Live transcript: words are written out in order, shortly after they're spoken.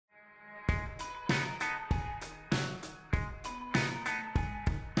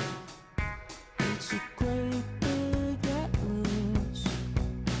The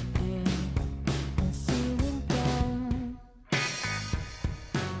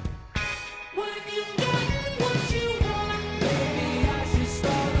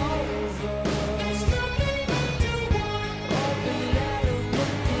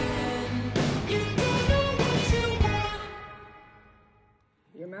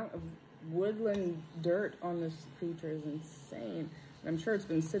amount of woodland dirt on this creature is insane. I'm sure it's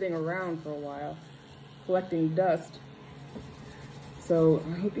been sitting around for a while, collecting dust. So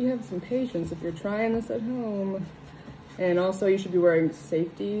I hope you have some patience if you're trying this at home. And also you should be wearing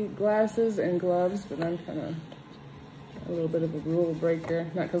safety glasses and gloves, but I'm kind of a little bit of a rule breaker.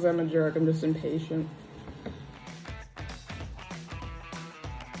 Not because I'm a jerk, I'm just impatient.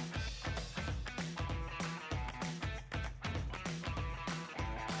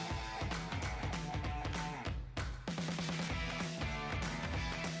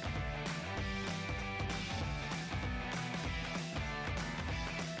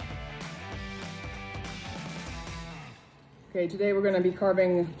 Okay, today we're going to be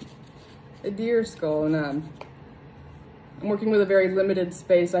carving a deer skull, and I'm working with a very limited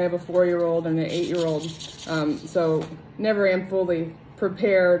space. I have a 4-year-old and an 8-year-old, so never am fully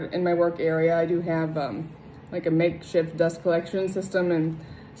prepared in my work area. I do have like a makeshift dust collection system and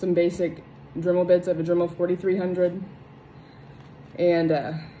some basic Dremel bits. I have a Dremel 4300 and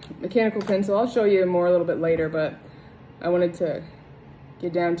a mechanical pencil. I'll show you more a little bit later, but I wanted to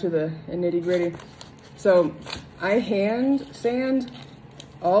get down to the nitty-gritty. So I hand sand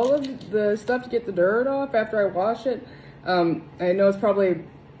all of the stuff to get the dirt off after I wash it. I know it's probably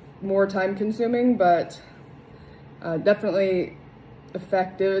more time consuming, but definitely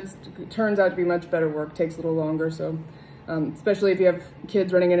effective. It turns out to be much better work, takes a little longer. So especially if you have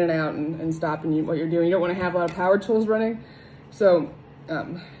kids running in and out and stopping you what you're doing. You don't want to have a lot of power tools running. So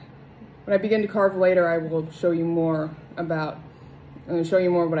when I begin to carve later, I will show you more about, I'm going to show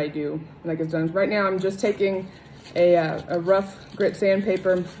you more what I do when that gets done. Right now I'm just taking a rough grit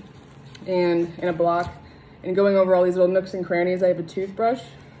sandpaper and a block and going over all these little nooks and crannies. I have a toothbrush,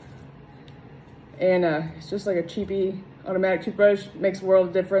 and it's just like a cheapy automatic toothbrush. Makes a world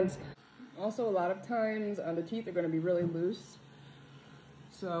of difference. Also, a lot of times the teeth are going to be really loose,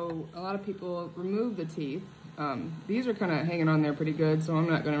 so a lot of people remove the teeth. These are kind of hanging on there pretty good, so I'm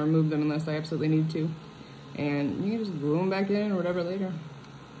not going to remove them unless I absolutely need to. And you can just glue them back in or whatever later.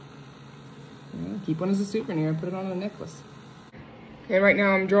 Yeah, keep one as a souvenir, put it on a necklace. Okay, right now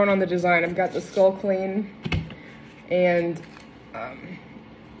I'm drawing on the design. I've got the skull clean, and I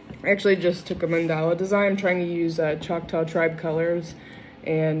actually just took a mandala design. I'm trying to use Choctaw tribe colors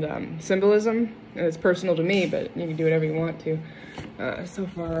and symbolism, and it's personal to me, but you can do whatever you want to. So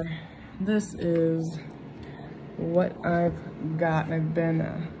far, this is what I've got, and I've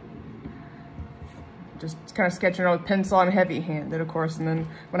been just kind of sketching it out with pencil. I'm heavy-handed, of course, and then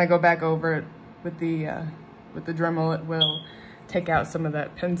when I go back over it with the Dremel, it will take out some of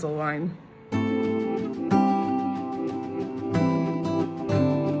that pencil line.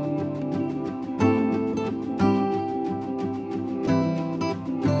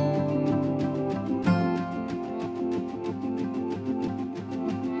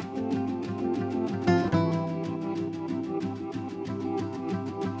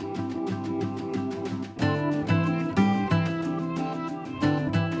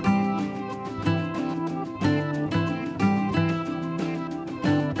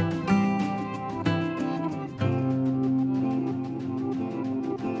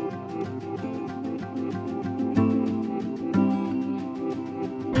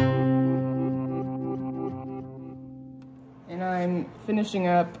 I'm finishing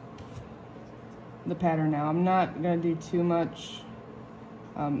up the pattern now. I'm not going to do too much.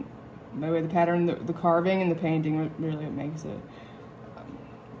 By the way, the pattern, the carving and the painting really makes it.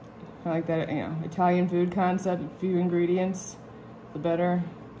 I like that, you know, Italian food concept. Few ingredients, the better.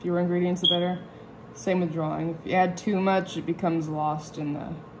 Fewer ingredients, the better. Same with drawing. If you add too much, it becomes lost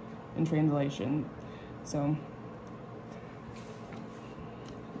in translation. So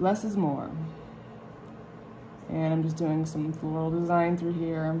less is more. And I'm just doing some floral design through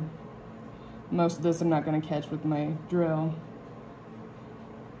here. Most of this I'm not going to catch with my drill.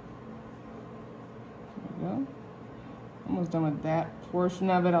 There we go. Almost done with that portion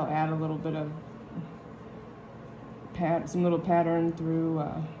of it. I'll add a little bit of some little pattern through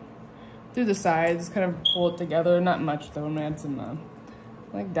the sides, kind of pull it together. Not much though. I'm gonna add some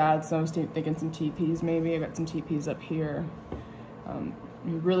like dots. So I was thinking some teepees maybe. I got some teepees up here.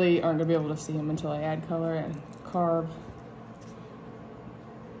 You really aren't gonna be able to see them until I add color and carve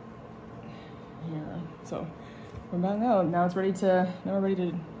here. So we're about now. Now we're ready to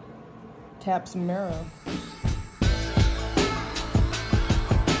tap some marrow.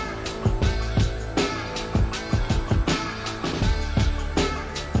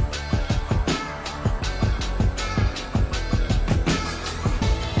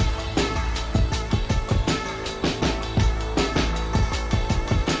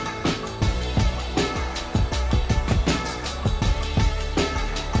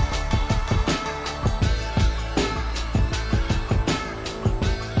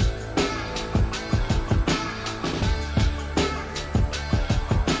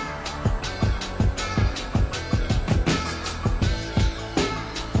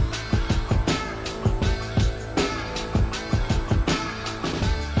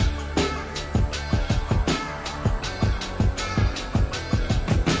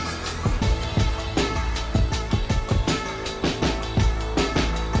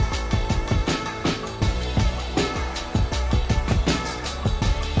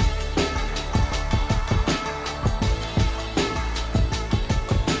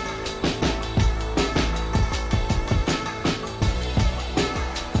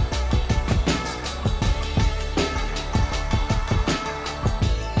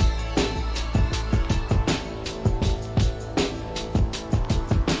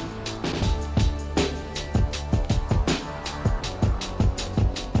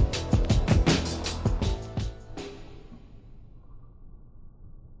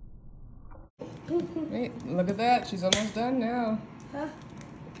 Wait, look at that. She's almost done now. Huh?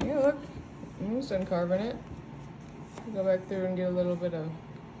 Yeah, look. Almost done carving it. Go back through and get a little bit of,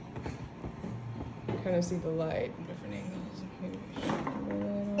 kind of see the light in different angles.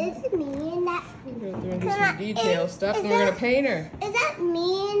 Is me in that? Go through and do some detail stuff, and we're going to paint her. Is that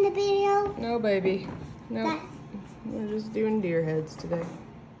me in the video? No, baby. No. We're just doing deer heads today.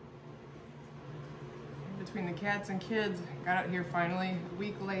 Between the cats and kids, got out here finally a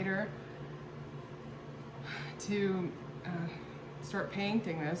week later to start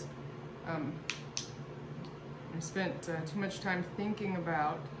painting this. I spent too much time thinking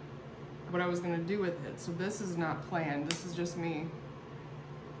about what I was going to do with it, so this is not planned. This is just me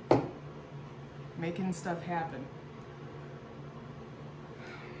making stuff happen.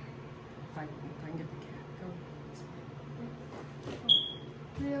 If I can get the cat,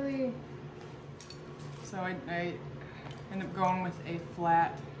 go. Really? So I ended up going with a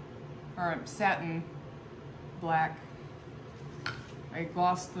flat, or satin black. I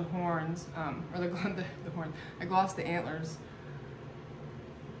glossed the horns, or the horns. I glossed the antlers,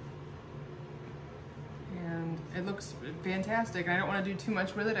 and it looks fantastic. I don't want to do too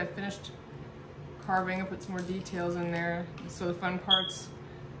much with it. I finished carving. I put some more details in there, so the fun parts,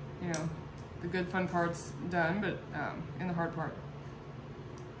 you know, the good fun parts done, but in the hard part.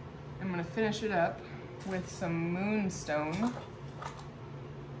 I'm gonna finish it up with some moonstone. Check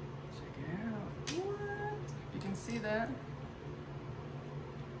it out. What? You can see that.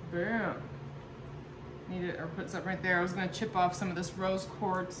 Bam. Need it, or put something right there. I was gonna chip off some of this rose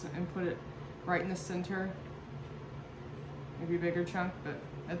quartz and put it right in the center. Maybe a bigger chunk, but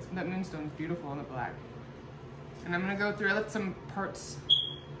that moonstone is beautiful in the black. And I'm gonna go through, I left some parts,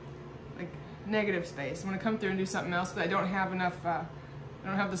 like negative space. I'm gonna come through and do something else, but I don't have enough, I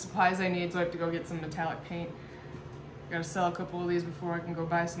don't have the supplies I need, so I have to go get some metallic paint. Gotta sell a couple of these before I can go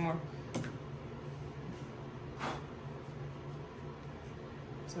buy some more.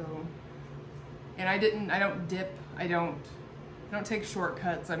 So, and I don't dip, I don't take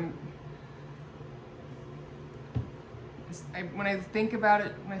shortcuts. When I think about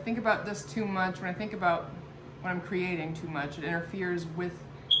it, when I think about this too much, when I think about what I'm creating too much, it interferes with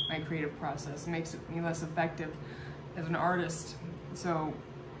my creative process. It makes me less effective as an artist. So,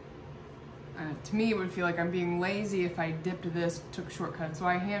 to me, it would feel like I'm being lazy if I dipped this, took shortcuts. So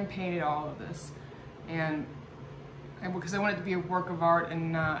I hand painted all of this, and because I want it to be a work of art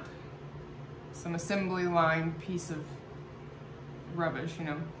and not some assembly line piece of rubbish, you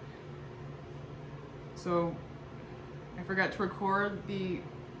know. So I forgot to record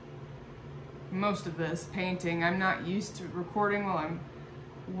most of this painting. I'm not used to recording while I'm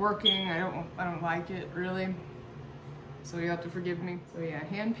working. I don't like it really. So you have to forgive me. So yeah,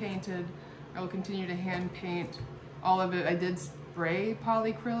 hand painted. I will continue to hand paint all of it. I did spray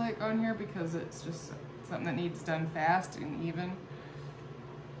polyacrylic on here because it's just something that needs done fast and even.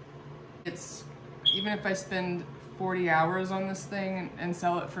 It's, even if I spend 40 hours on this thing and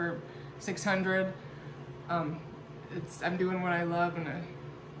sell it for 600, I'm doing what I love, and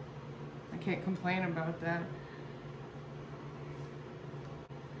I can't complain about that.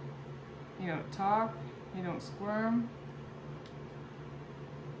 You don't talk, you don't squirm.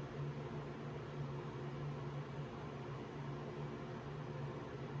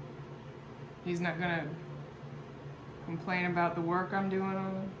 He's not gonna complain about the work I'm doing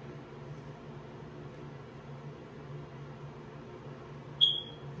on him.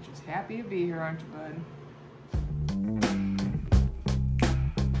 You're just happy to be here, aren't you, bud?